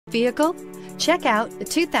vehicle? Check out the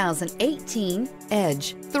 2018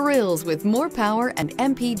 Edge. Thrills with more power and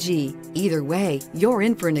MPG. Either way, you're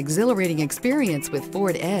in for an exhilarating experience with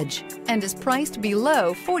Ford Edge and is priced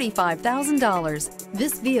below $45,000.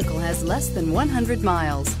 This vehicle has less than 100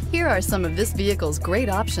 miles. Here are some of this vehicle's great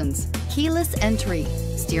options: keyless entry,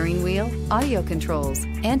 steering wheel audio controls,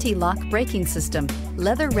 anti-lock braking system,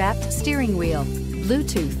 leather-wrapped steering wheel,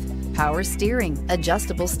 Bluetooth, power steering,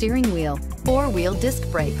 adjustable steering wheel, four-wheel disc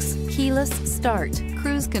brakes, keyless start,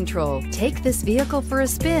 cruise control. Take this vehicle for a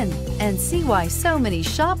spin and see why so many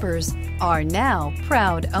shoppers are now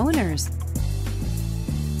proud owners.